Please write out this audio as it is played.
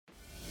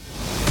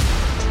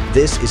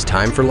This is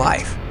Time for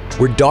Life,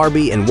 where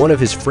Darby and one of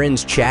his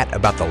friends chat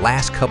about the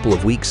last couple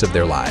of weeks of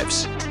their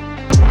lives.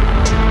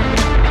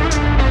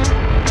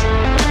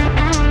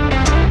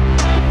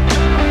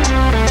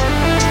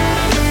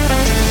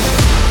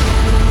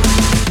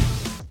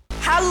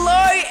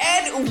 Hello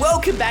and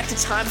welcome back to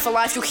Time for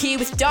Life. You're here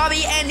with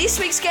Darby and this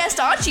week's guest,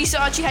 Archie. So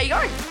Archie, how you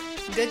going?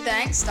 Good,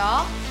 thanks,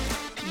 Star.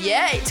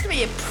 Yeah, it's going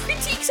to be a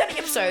pretty exciting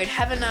episode.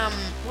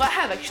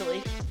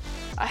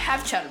 I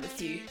have chatted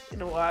with you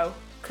in a while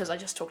because I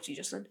just talked to you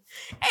just then.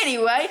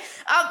 Anyway,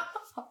 I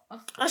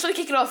just want to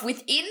kick it off.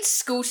 Within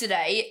school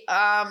today,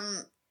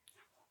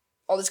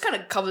 this kind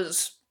of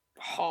covers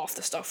half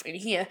the stuff in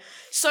here.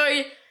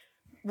 So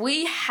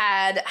we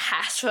had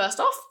HAS first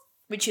off,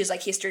 which is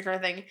like history kind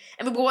of thing,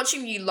 and we were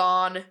watching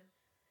Mulan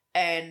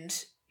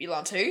and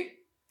Mulan 2.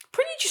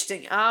 Pretty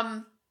interesting.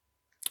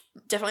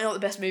 Definitely not the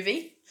best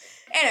movie.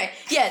 Anyway,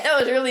 yeah, that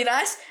was really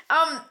nice.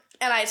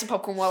 And I ate some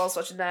popcorn while I was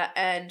watching that,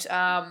 and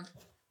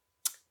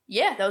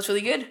yeah, that was really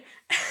good.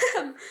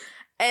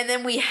 And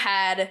then we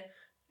had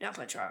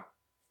Outline Trial.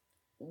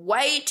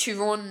 Way to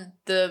ruin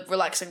the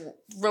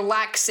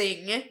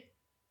relaxing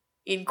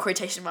in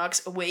quotation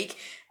marks a week,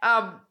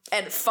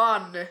 and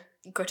fun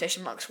in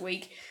quotation marks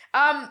week.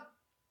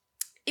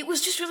 It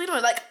was just really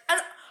annoying. Like,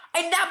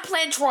 a nap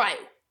plan trial.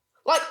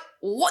 Like,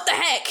 what the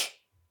heck?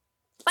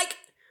 Like,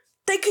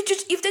 they could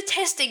just, if they're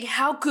testing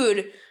how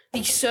good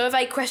the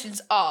survey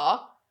questions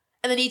are,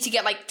 and they need to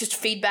get, like, just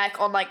feedback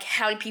on, like,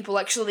 how many people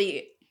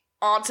actually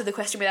answer the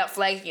question without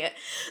flagging it,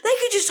 they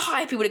could just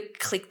hire people to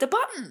click the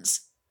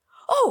buttons.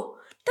 Oh,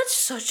 that's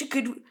such a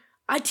good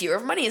idea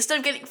of money.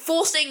 Instead of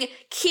forcing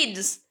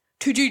kids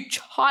to do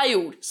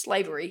child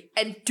slavery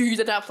and do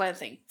the nap plan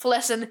thing for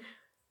lesson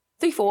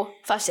 3, 4,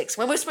 5, 6,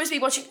 when we're supposed to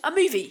be watching a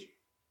movie.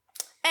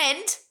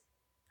 And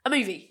a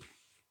movie.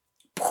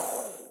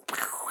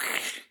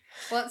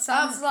 Well, it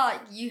sounds like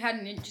you had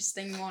an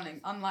interesting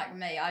morning. Unlike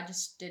me, I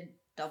just did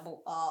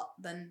double art,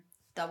 then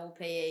double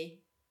PE,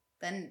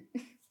 then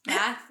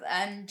math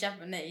and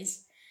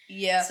Japanese.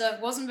 Yeah. So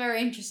it wasn't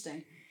very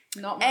interesting.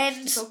 Not much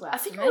to talk about. I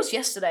think it was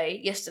yesterday,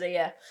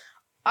 yeah.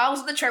 I was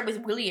on the train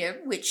with William,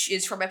 which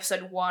is from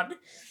episode 1.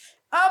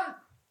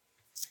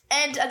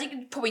 And I think you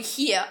can probably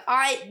hear,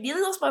 I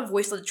nearly lost my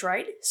voice on the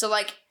train. So,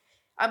 like,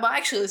 I might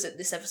actually listen to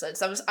this episode.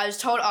 So I was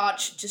told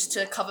Arch just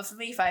to cover for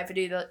me if I ever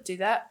do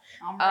that.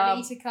 I'm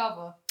ready to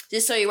cover.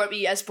 Just so you won't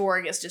be as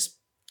boring as just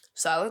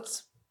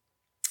silence.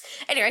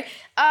 Anyway,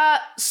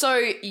 so,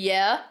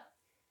 yeah.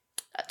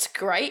 That's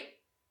great.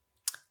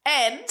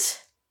 And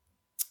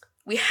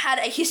we had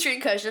a history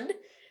excursion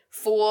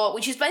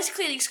which is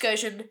basically an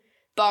excursion,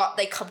 but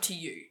they come to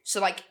you. So,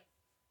 like,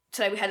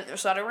 today we had it in the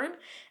recital room.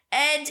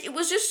 And it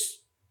was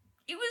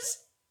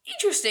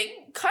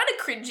interesting, kind of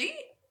cringy,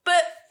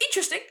 but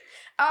interesting,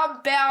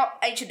 about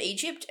ancient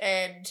Egypt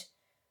and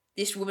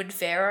this woman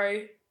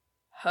pharaoh,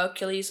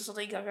 Hercules or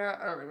something, I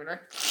don't really know.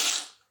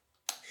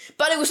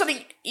 But it was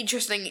something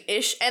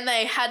interesting-ish, and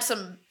they had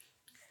some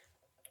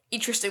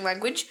interesting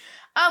language,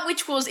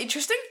 which was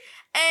interesting,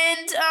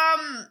 and,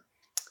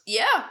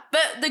 yeah,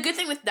 but the good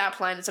thing with that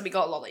plan is that we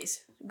got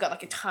lollies. We got,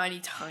 like, a tiny,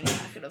 tiny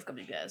packet of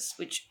gummy bears,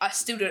 which I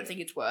still don't think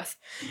it's worth.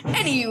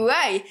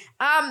 Anyway,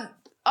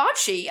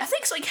 Archie, I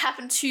think something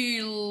happened to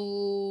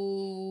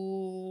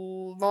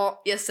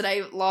not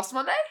yesterday, last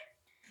Monday?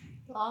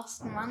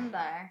 Last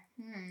Monday?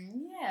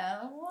 Yeah,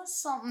 there was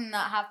something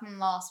that happened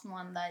last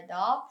Monday,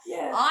 Darb.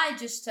 Yeah. I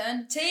just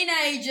turned a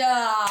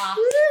teenager!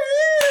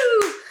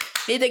 Woo!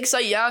 Me being so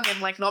young and,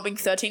 like, not being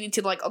 13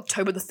 until, like,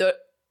 October the 3rd.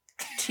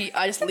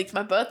 I just leaked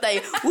my birthday.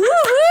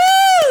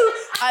 Woohoo!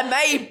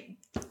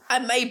 I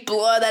may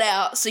blur that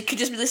out, so you could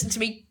just be listening to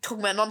me talking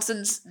about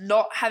nonsense,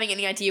 not having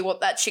any idea what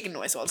that chicken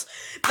noise was.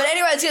 But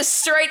anyway, let's get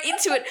straight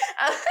into it.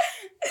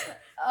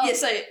 Yeah,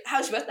 so,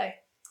 how's your birthday?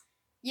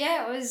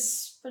 Yeah, it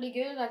was pretty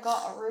good. I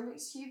got a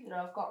Rubik's Cube that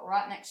I've got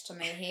right next to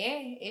me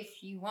here.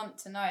 If you want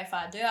to know if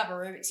I do have a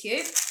Rubik's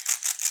Cube.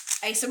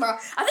 ASMR.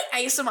 I think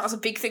ASMR is a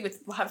big thing with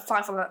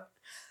Time for Life.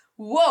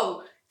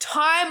 Whoa!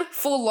 Time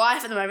for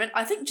Life at the moment.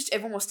 I think just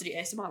everyone wants to do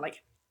ASMR,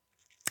 like...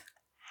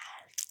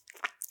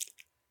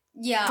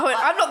 Yeah,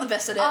 I'm not the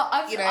best at it.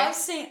 I've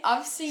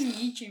seen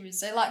YouTubers.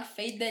 They like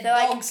feed their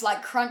dogs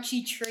like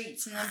crunchy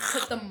treats and then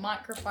put the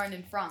microphone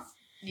in front.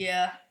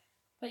 Yeah,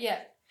 but yeah.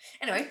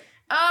 Anyway,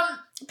 I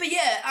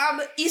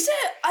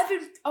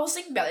was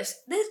thinking about this.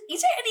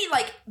 Is there any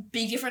like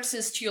big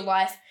differences to your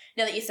life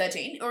now that you're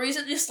 13, or is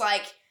it just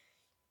like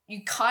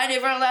you kind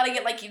of are allowed to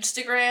get like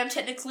Instagram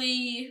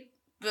technically,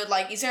 but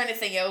like is there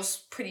anything else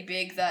pretty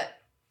big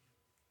that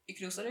you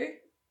can also do?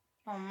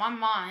 On my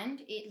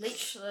mind, it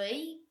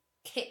literally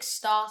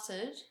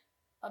kick-started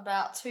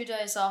about 2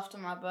 days after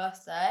my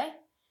birthday,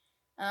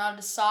 and I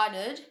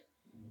decided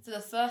for the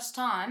first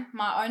time,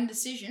 my own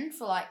decision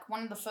for like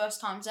one of the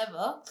first times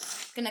ever,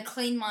 gonna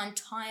clean my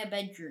entire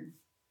bedroom.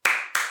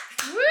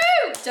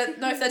 Woo! Don't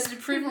know if that's an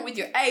improvement with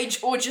your age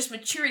or just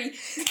maturity,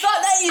 but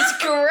that is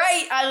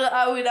great.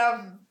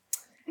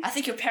 I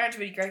think your parents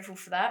would be grateful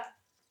for that.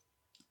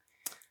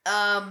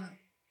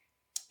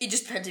 It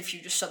just depends if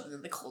you just shove them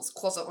in the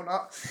closet or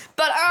not.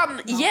 But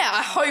yeah,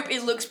 I hope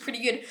it looks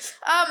pretty good.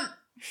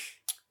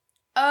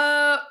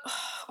 Oh,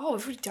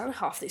 we've already done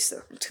half this. So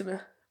I'm just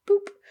gonna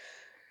boop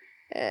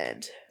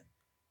and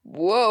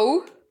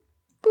whoa,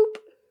 boop,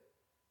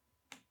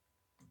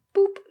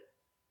 boop,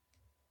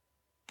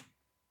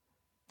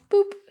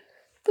 boop,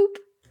 boop.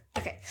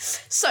 Okay,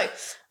 so as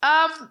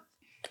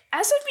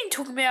I've been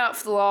talking about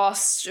for the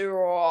last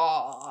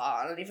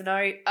I don't even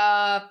know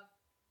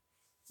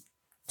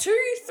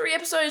 2-3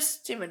 episodes.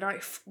 Didn't even know.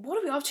 What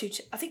are we up to?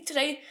 I think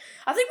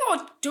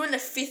we're doing the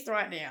 5th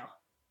right now.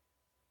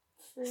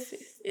 5th.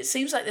 It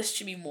seems like this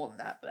should be more than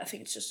that, but I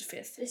think it's just a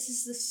 5th. This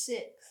is the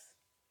 6th.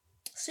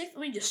 6th?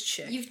 Let me just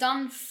check. You've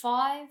done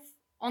 5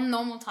 on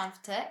normal time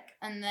for tech,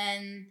 and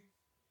then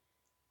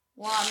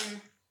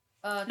 1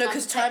 No, time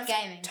because for tech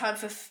gaming. Time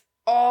for...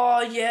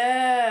 Oh,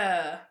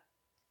 yeah.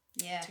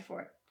 Yeah. Two for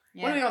it.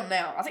 Yeah. What are we on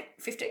now? I think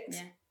 15th?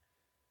 Yeah.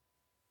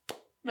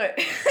 No,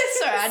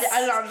 sorry, I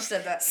didn't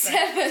understand that.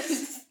 7th.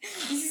 This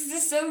is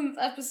the 7th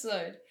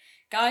episode.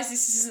 Guys,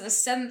 this is the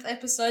 7th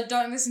episode.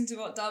 Don't listen to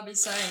what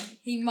Darby's saying.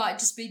 He might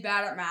just be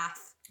bad at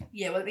math.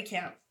 Yeah, well, let me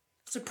count.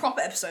 So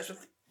proper episodes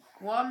with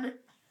 1,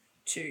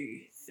 2,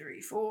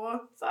 3,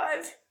 4,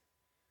 5,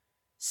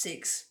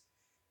 6,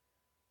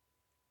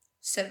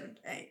 7,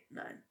 8,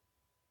 9.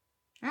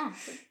 Oh.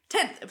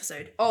 10th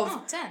episode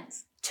of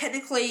 10th.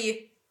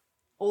 technically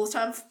all the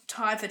time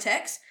for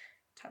text.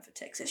 Time for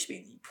text. That should be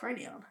a new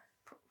pronoun.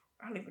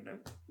 I don't even know.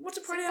 What's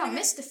a pronoun? I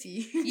missed a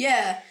few.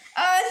 Yeah.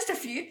 Just a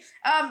few.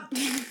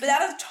 But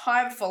out of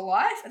time for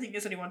life, I think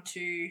there's only 1,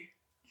 2,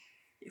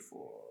 3,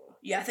 4.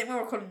 Yeah, I think we're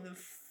recording the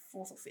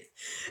 4th or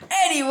 5th.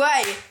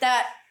 Anyway,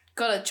 that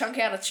got a chunk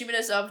out of 2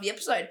 minutes of the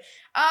episode.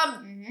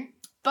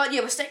 But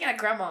yeah, we're staying at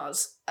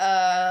grandma's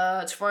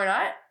tomorrow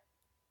night,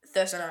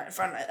 Thursday night, and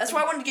Friday night. That's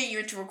why I wanted to get you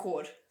in to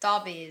record.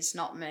 Darby is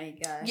not me,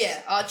 guys.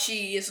 Yeah,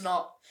 Archie is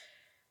not.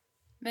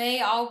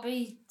 Me, I'll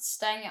be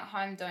staying at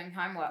home doing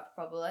homework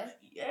probably.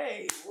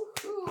 Yay!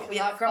 Woohoo! We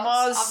I've have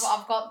grandma's.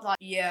 I've got like.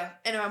 Yeah.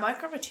 Anyway, I might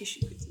grab a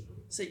tissue quickly.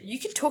 So you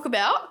can talk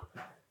about.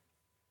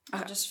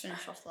 I'll just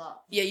finish off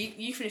that. Yeah,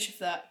 you finish with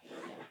that.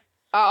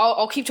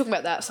 I'll keep talking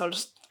about that. So I'll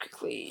just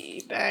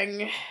quickly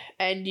bang,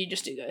 and you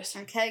just do those.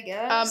 Okay,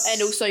 guys.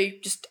 And also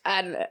just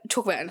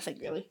talk about anything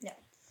really. Yeah.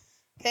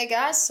 Okay,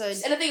 guys. So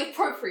Anything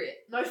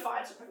appropriate. No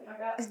fights or anything like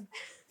that.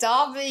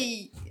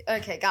 Darby.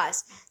 Okay,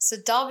 guys. So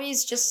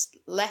Darby's just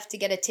left to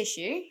get a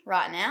tissue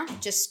right now,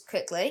 just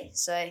quickly.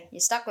 So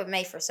you're stuck with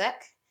me for a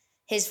sec.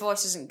 His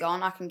voice isn't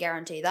gone. I can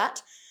guarantee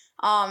that.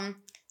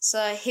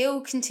 So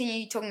he'll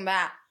continue talking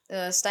about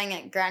staying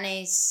at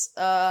Granny's.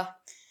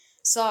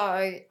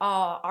 So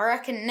I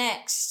reckon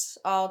next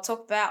I'll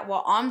talk about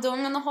what I'm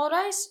doing on the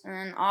holidays,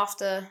 and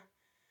after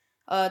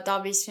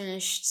Darby's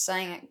finished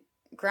staying at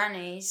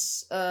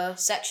Granny's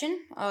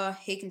section,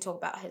 he can talk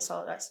about his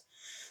holidays.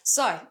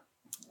 So,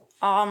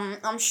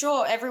 I'm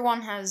sure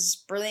everyone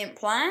has brilliant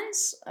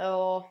plans,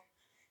 or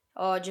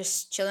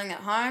just chilling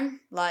at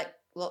home, like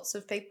lots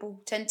of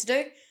people tend to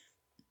do.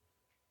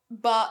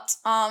 But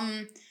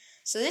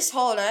so this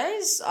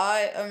holidays,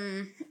 I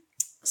am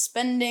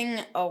spending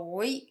a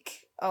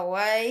week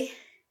away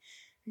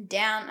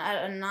down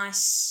at a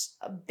nice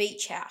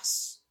beach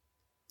house.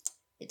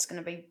 It's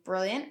gonna be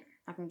brilliant.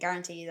 I can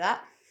guarantee you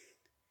that.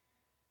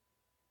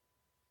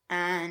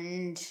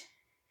 And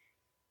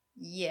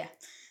yeah,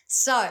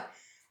 so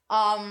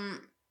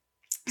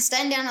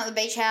staying down at the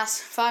beach house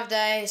 5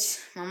 days.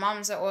 My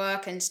mum's at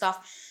work and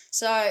stuff.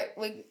 So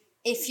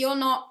if you're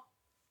not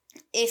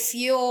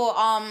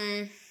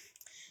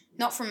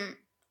from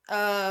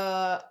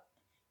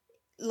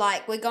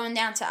like we're going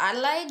down to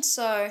Adelaide,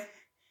 so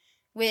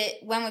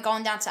when we're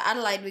going down to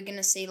Adelaide, we're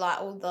gonna see like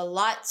all the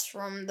lights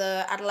from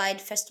the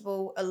Adelaide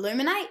Festival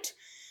illuminate.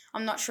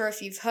 I'm not sure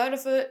if you've heard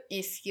of it.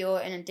 If you're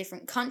in a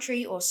different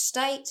country or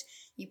state,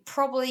 you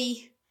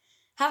probably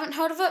haven't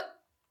heard of it,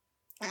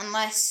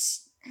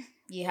 unless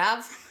you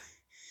have,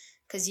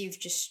 because you've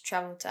just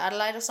travelled to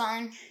Adelaide or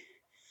something.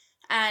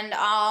 And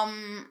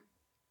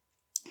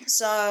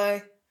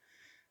so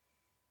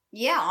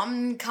yeah,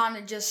 I'm kind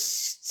of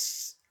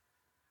just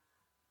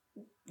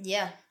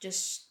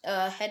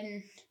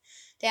heading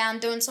down,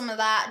 doing some of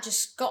that.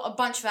 Just got a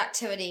bunch of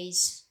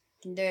activities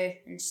you can do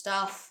and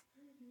stuff.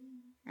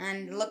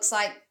 And it looks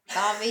like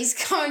Darby's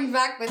coming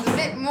back with a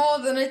bit more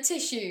than a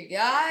tissue,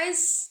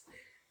 guys.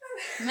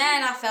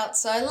 Man, I felt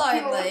so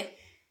lonely.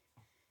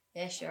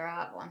 Yeah, sure,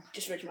 I have one.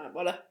 Just reach my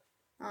water.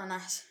 Oh,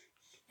 nice.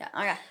 Yeah,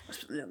 okay.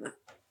 Let's put it on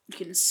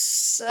there.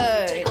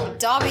 So,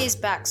 Darby is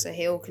back, so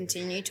he'll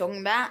continue talking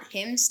about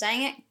him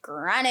staying at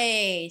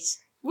Granny's.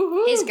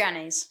 Woohoo! His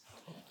Granny's.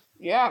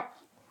 Yeah.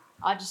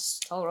 I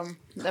just told him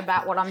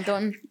about what I'm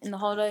doing in the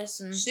holidays,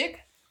 and Sick.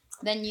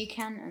 then you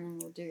can, and then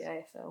we'll do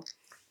AFL.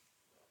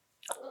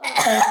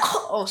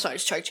 Oh, sorry,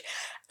 just choked.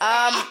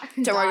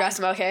 Don't worry, guys,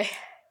 I'm okay.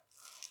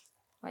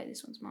 Wait,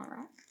 this one's mine,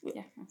 right?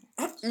 Yeah.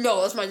 Okay.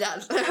 No, that's my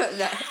dad. No.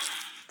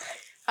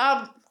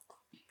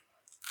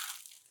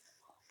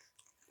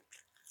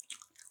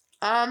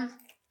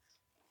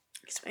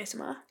 Get some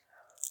ASMR.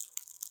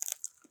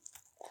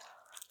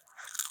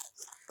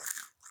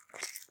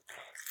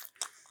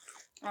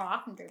 Oh,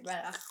 I can do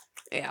better.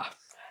 Yeah.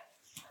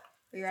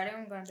 Are you ready?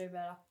 I'm going to do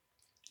better.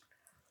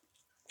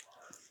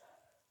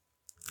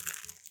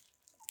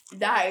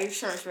 That is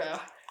so much better.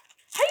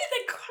 How do you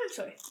think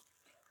crunchy?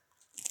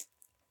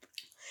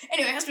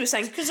 Anyway, as we were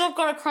saying, Because I've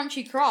got a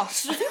crunchy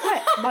crust. I think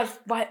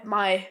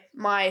my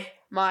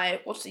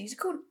what's these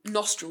called?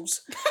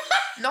 Nostrils.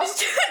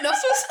 Nostrils.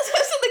 That's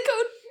what they're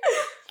called.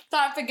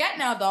 Don't forget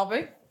now,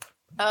 Dobby.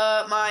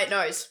 My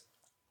nose.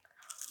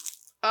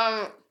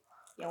 Yeah,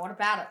 what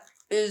about it?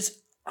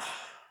 Is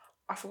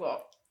I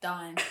forgot.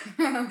 Dying.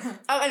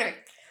 Anyway.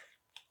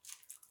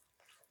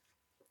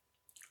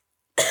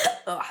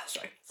 Oh,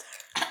 sorry.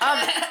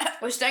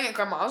 We're staying at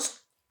grandma's,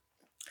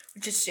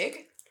 which is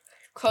sick,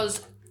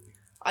 because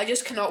I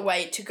just cannot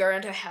wait to go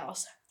around her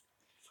house.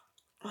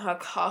 Her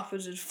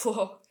carpeted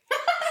floor.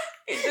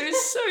 It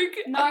is so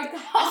good. No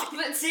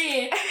carpets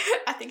here.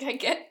 I think I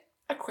get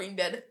a queen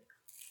bed.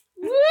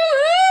 Woo!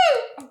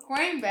 A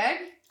queen bed?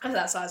 How's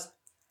that size?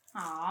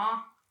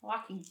 Aw,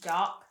 lucky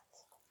duck.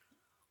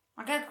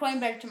 I get a queen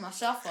bed to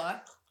myself though,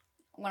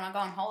 when I go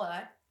on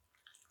holiday.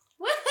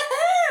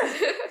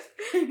 Woohoo!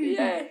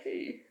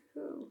 Yay.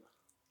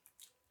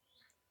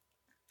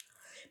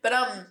 But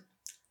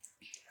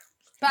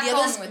Back the on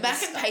others, with Mac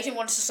this and stuff. Peyton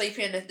wanted to sleep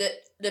in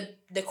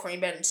the queen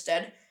bed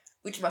instead,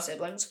 which are my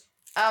siblings.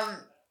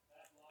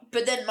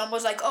 But then Mum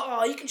was like,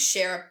 "Oh, you can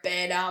share a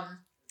bed."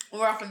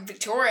 We're up in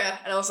Victoria,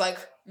 and I was like,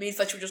 me and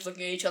Fletcher were just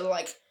looking at each other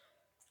like,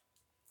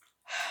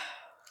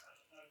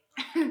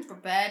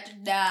 Prepared to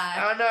die. I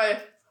don't know.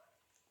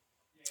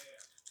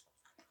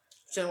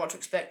 Don't know what to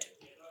expect.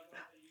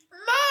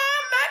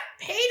 Mom, Mac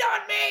peed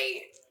on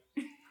me.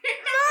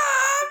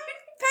 Mom,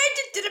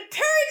 Peyton did a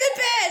poo in the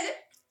bed.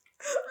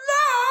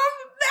 Mom,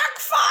 Mac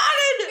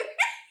farted.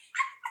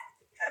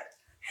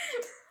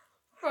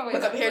 Probably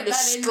Look up here, the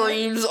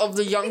screams of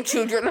the young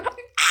children.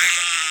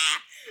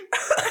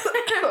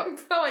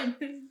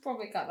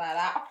 Probably cut that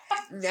out.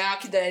 Now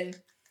can then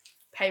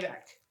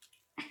payback.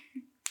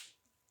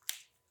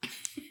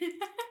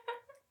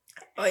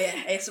 Oh yeah,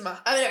 ASMR.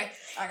 Anyway,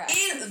 Okay.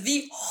 in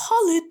the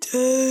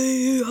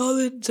holiday.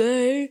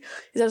 Is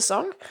that a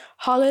song?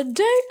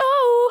 Holiday,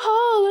 oh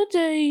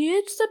holiday,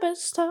 it's the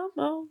best time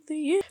of the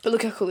year. But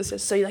look how cool this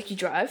is. So you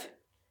drive,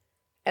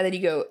 and then you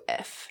go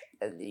F,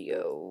 and then you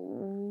go.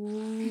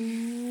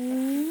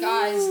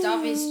 Guys,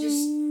 Dobby's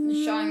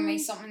just showing me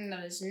something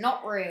that is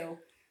not real.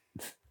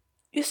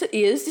 Yes, it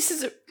is. This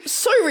is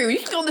so real. You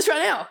can go on this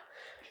right now.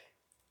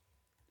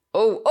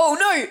 Oh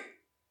no!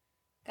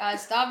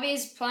 Guys, Dobby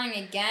is playing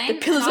a game. The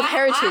Pillars and of I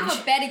Heritage.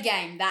 have a better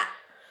game that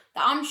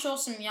I'm sure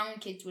some young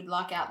kids would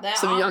like out there.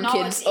 Some young No,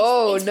 kids.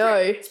 it's No.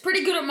 It's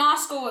pretty good at my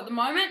school at the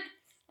moment.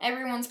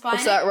 Everyone's playing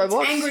What's that, it.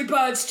 Roblox? It's Angry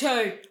Birds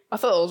 2. I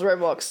thought it was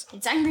Roblox.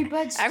 It's Angry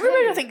Birds 2. Angry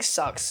Birds, I think,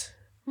 sucks.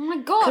 Oh my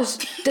god. Because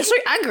they're so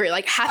angry.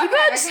 Like, Happy Okay,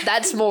 Birds, okay.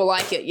 that's more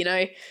like it, you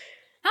know?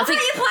 How about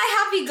you play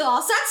Happy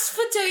Glass? That's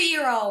for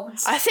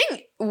 2-year-olds. I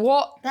think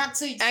what That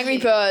suits Angry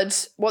you.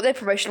 Birds, what their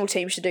promotional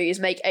team should do is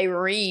make a You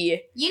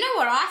know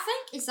what I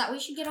think? Is that we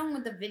should get on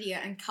with the video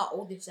and cut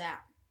all this out.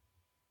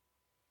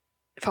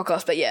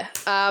 podcast, but yeah.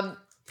 I'm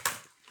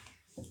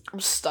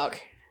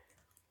stuck.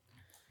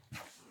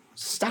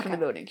 In the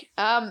building.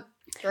 But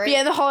yeah,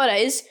 in the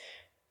holidays,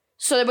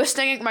 so we're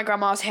staying at my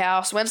grandma's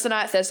house Wednesday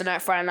night, Thursday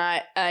night, Friday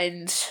night,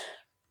 and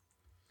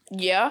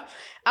yeah.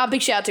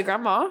 Big shout out to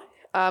Grandma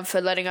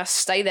for letting us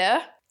stay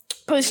there.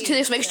 Post to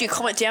this, make sure you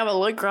comment down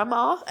below,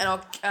 Grandma, and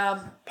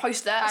I'll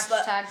post that.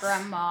 Hashtag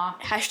grandma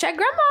Hashtag in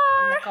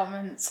Grandma. the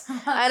comments.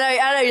 I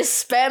know,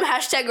 just spam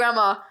hashtag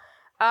Grandma.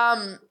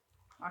 I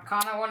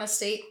kind of want to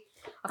see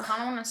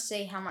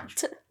how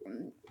much.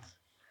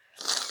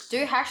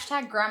 Do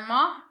hashtag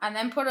grandma and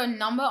then put a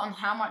number on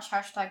how much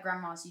hashtag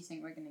grandmas you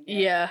think we're gonna get.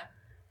 Yeah.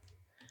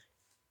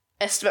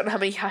 Estimate on how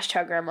many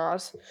hashtag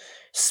grandmas.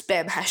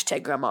 Spam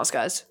hashtag grandmas,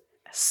 guys.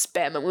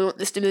 Spam it. We want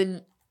this to be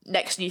the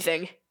next new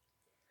thing.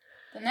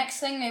 The next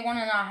thing they want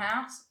in our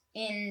house,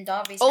 in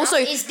Darby's Also-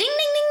 house, is ding ding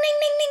ding ding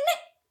ding ding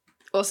ding.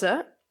 What's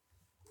that?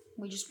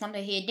 We just want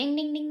to hear ding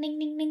ding ding ding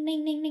ding ding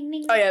ding ding ding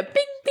ding. Oh yeah, bing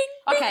bing.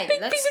 Okay,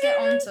 bing, let's bing, get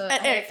bing, on bing. to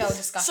Anyway, AFL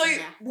discussion So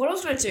now. what I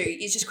was going to do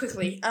is just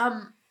quickly,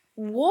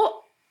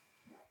 what?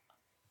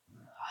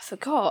 I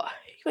forgot.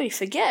 You made me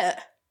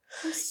forget.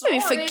 I'm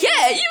You made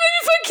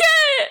me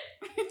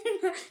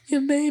forget. You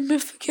made me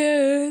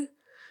forget.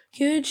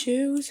 Good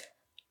shoes.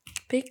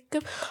 Pick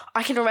up.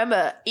 I can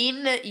remember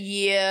in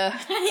year. I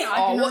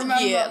can what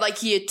remember. year?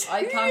 Like year 2.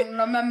 I can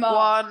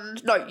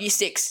remember. Year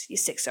 6. Year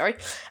 6, sorry.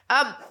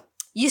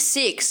 Year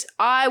 6,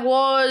 I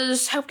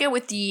was helping out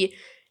with the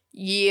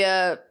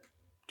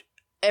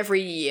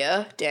every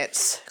year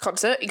dance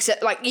concert,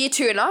 except like year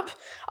 2 and up.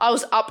 I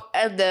was up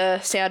in the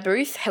sound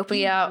booth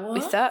helping out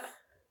with What? that.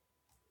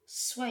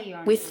 Swear you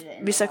only With did it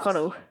in Miss the last-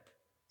 O'Connell.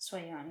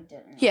 Swear you only did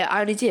it. In the Yeah,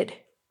 I only did.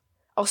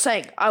 I was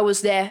saying I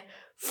was there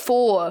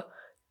for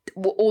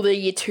all the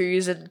year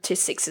 2s and tier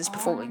 6s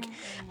performing.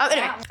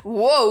 Anyway,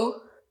 whoa.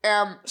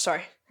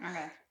 Sorry.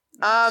 Okay.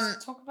 Um,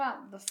 Let's talk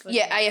about the footy.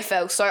 Yeah,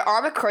 AFL. So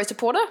I'm a Crow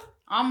supporter.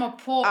 I'm a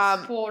pork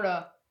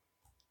supporter.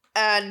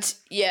 And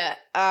yeah,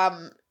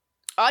 I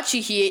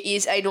Archie here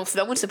is a North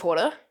Melbourne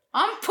supporter.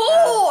 I'm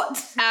Port.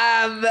 Okay,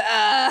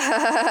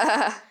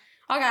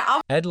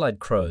 I'm Adelaide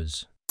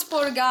Crows. a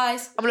supporter,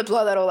 guys. I'm gonna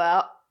blow that all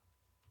out.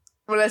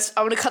 I'm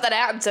gonna cut that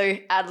out and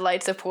do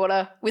Adelaide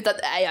supporter with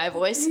that AI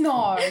voice.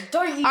 No,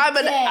 don't you I'm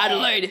dare. an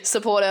Adelaide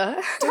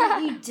supporter.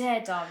 Don't you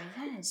dare, Darby.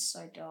 That is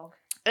so dog.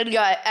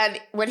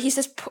 And when he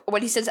says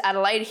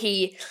Adelaide,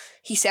 he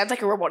sounds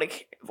like a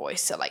robotic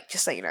voice. So like,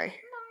 just so you know.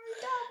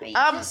 Darby,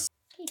 Um, just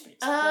keep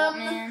it sport,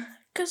 man.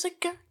 'Cause I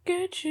got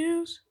good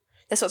shoes.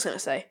 That's what I was gonna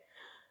say.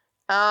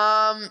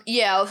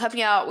 Yeah, I was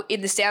helping out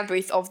in the sound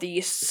booth of the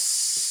year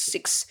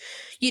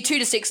 2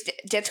 to 6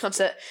 dance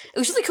concert. It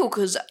was really cool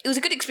because it was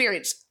a good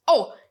experience.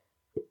 Oh,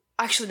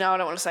 actually, no, I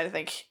don't want to say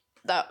anything.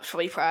 That's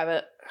probably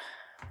private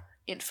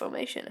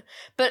information.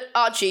 But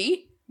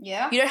Archie,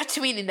 Yeah? you don't have to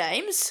tell me any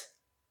names,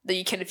 though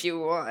you can if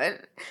you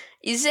want.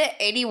 Is there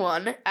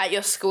anyone at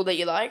your school that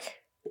you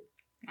like?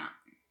 No.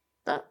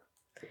 No?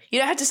 You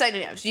don't have to say any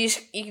names. You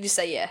can just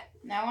say yeah.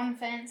 No one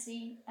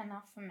fancy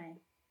enough for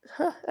me.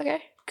 Huh,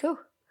 okay, cool.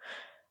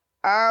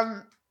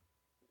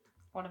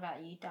 What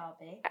about you,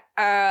 Darby?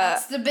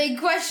 That's the big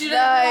question no.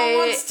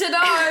 everyone wants to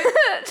know.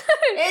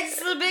 It's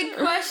the big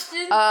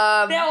question.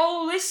 They're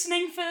all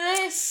listening for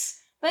this.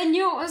 They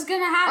knew it was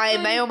going to happen. I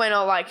may or may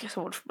not like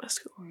someone from my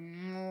school.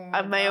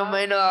 I may or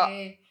may not.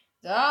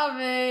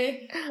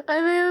 Darby.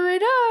 I may or may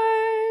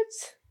not.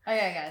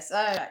 Okay, guys.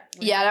 Alright.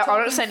 Yeah, I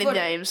don't say any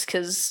names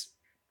because,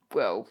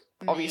 well,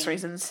 obvious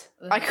reasons.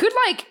 I could,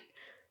 like,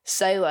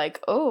 say, like,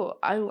 oh,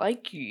 I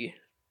like you,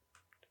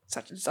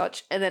 such and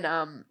such. And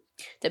then,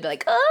 they'd be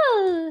like,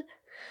 oh.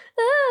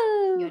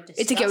 You're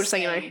It's a girl, just so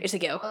you know. disgusting. It's a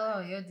girl. Oh,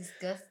 you're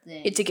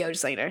disgusting. It's a girl,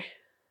 just so you know.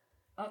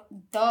 Oh,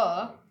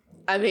 duh.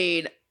 I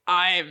mean,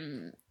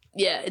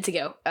 yeah, it's a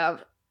girl.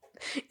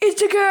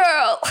 It's a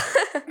girl.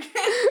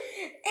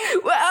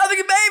 We're having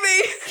a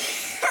baby.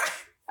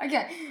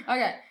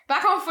 Okay.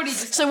 Back on footy.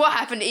 So what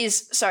happened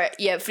is,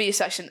 footy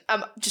section.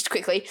 Just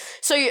quickly.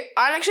 So I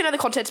don't actually know the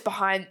context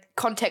behind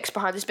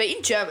this, but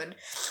in German,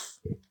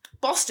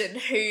 Boston,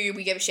 who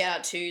we gave a shout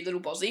out to, little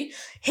Bozzy,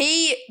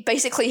 he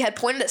basically had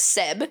pointed at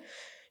Seb.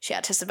 Shout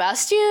out to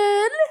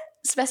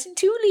Sebastian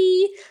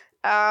Tooley.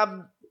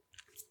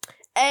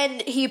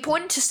 And he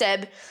pointed to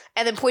Seb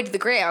and then pointed to the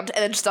ground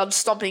and then started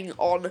stomping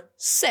on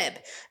Seb.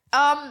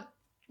 Not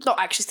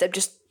actually Seb,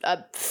 just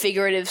a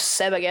figurative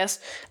Seb, I guess.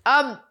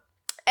 And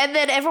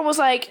then everyone was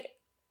like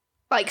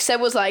Seb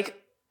was like,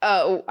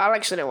 oh, I don't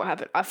actually know what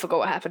happened. I forgot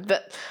what happened.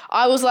 But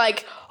I was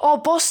like, oh,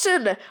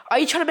 Boston, are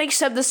you trying to make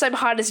Seb the same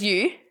height as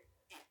you?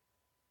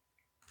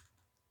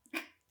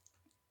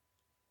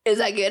 Is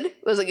that good?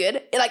 Was it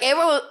good? Like,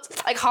 everyone,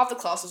 like, half the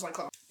class was like,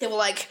 oh. They were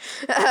like,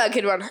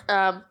 good one.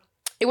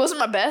 It wasn't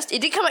my best.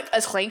 It didn't come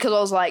as clean because I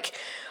was like,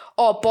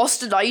 oh,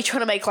 Boston, are you trying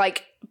to make,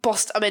 like,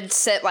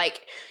 set,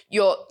 like,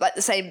 your, like,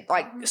 the same,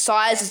 like,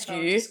 size as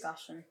you?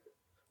 Discussion.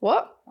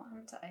 What? What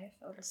happened to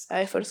AFL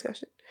discussion? AFL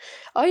discussion.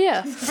 Oh,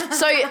 yeah.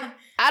 So,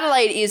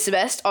 Adelaide is the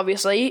best,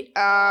 obviously.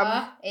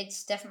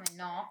 It's definitely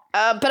not.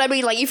 But I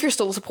mean, like, if you're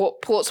still a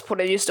Port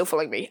supporter, you're still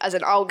following me. As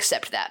in, I'll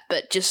accept that,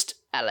 but just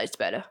Adelaide's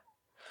better.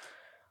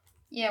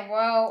 Yeah,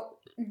 well,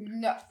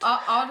 no,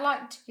 I'd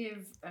like to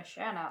give a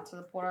shout out to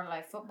the Port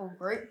Adelaide football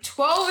group.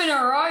 12 in a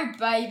row,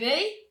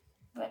 baby.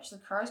 I bet the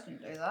Crows can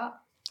do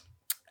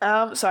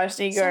that. So I just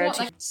need to So go what,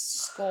 to... they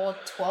scored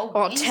 12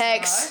 Oh, wins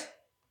Tex.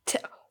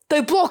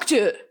 They blocked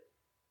it.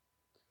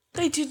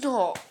 They did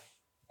not.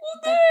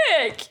 What the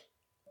heck?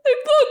 They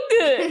blocked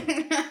it.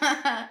 in a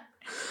row.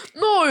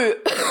 No.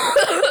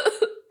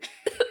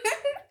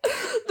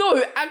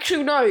 No,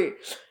 actually, no.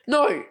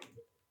 No.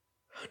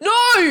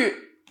 No.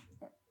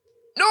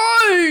 No,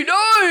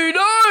 no,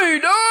 no,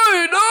 no,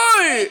 no.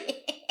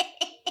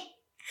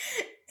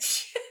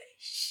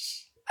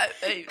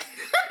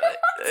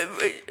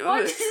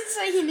 Why did it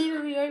say you needed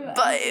to be over?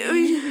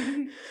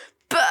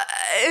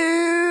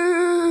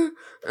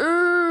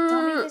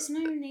 Dobby, there's no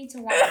need to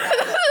worry about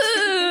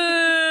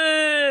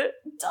it.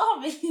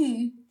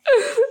 Dobby.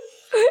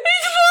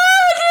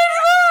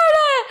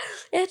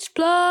 It's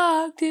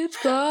blocked. You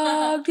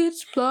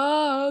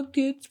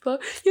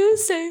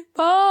say,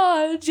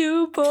 bod,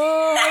 you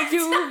bod.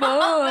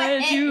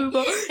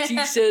 She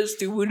says,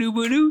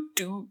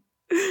 do-ba-do-ba-do-do.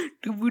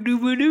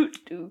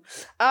 Do-ba-do-ba-do-do.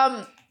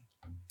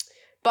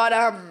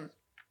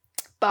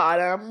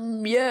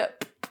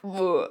 Yep.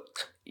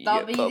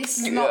 Dobby, this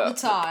is not the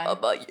time.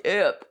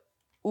 Yep.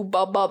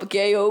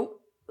 Ooh-ba-ba-ba-ko.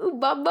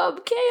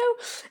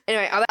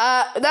 Anyway, no,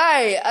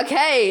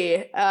 okay.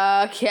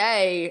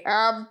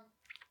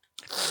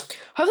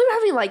 Hopefully we're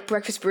having, like,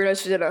 breakfast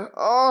burritos for dinner.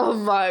 Oh,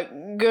 my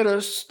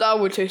goodness. That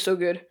would taste so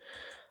good.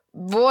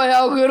 Boy,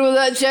 how good would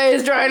that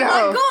taste right now?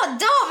 Oh, my God,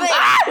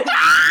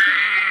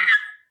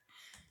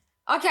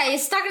 Dobby! Okay, you're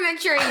stuck in a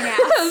tree now.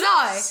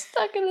 So,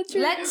 Stuck in a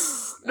tree.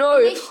 No,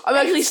 I'm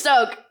actually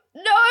stuck.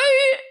 No!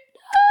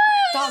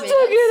 Dobby,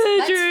 Stuck in a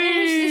let's tree.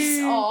 finish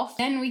this off.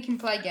 Then we can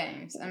play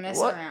games and mess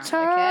What around,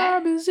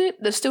 time okay? is it?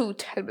 There's still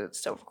 10 minutes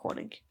still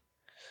recording.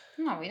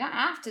 No, we don't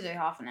have to do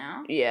half an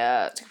hour.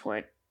 Yeah, that's a good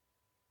point.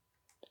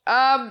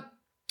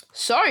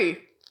 So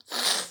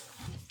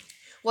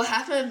What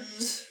happened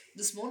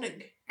this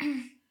morning?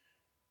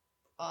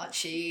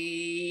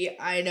 Archie,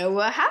 I know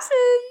what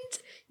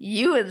happened.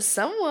 You and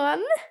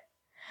someone.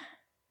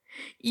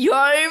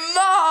 Your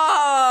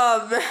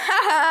mom!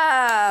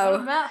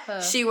 What about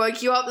her? She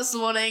woke you up this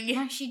morning.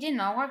 No, she didn't.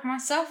 I woke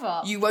myself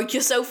up. You woke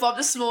yourself up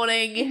this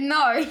morning.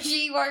 No,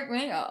 she woke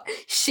me up.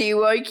 She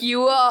woke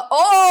you up.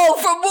 Oh,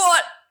 from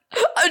what?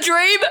 A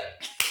dream?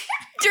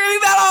 Dreaming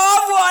about a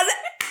loved one.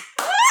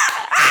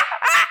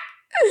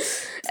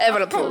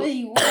 Evan,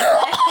 Probably will.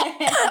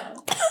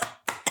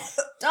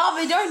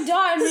 Darby, don't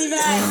die on me,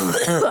 man.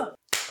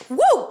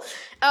 Woo!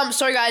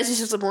 Sorry guys,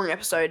 this is a boring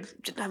episode.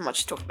 Didn't have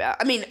much to talk about.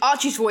 I mean,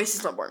 Archie's voice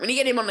is not boring. We need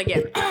to get him on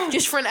again.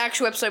 Just for an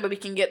actual episode where we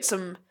can get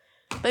some,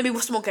 maybe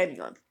with some more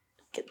gaming on.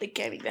 Get the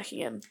gaming back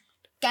again.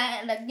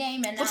 Get the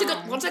gaming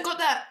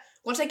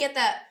Once I get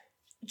that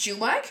dual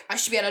mic, I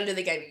should be able to do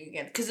the gaming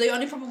again. Because the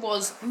only problem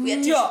was we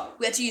had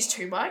to use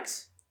 2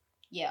 mics.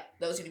 Yeah.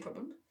 That was the only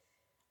problem.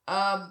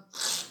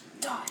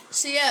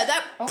 So yeah,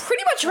 that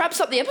pretty much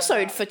wraps up the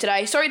episode for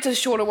today. Sorry it's a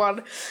shorter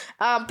one,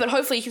 but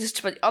hopefully you can listen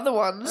to the other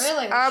ones.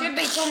 Really, we should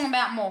be talking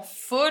about more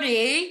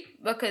footy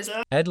because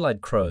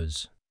Adelaide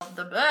Crows. of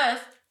the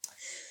birth.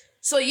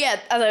 So yeah,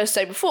 as I was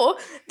saying before,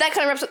 that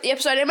kind of wraps up the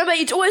episode. And remember,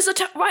 it's always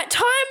the right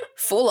time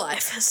for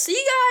life. See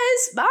you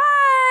guys.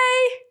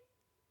 Bye.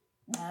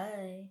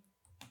 Bye.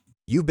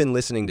 You've been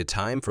listening to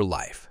Time for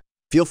Life.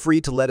 Feel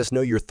free to let us know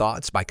your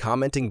thoughts by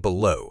commenting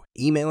below,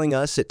 emailing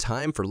us at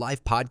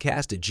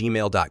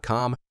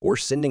timeforlifepodcast@gmail.com, or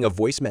sending a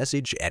voice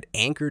message at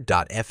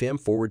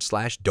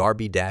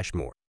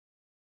anchor.fm/Darby-Moore.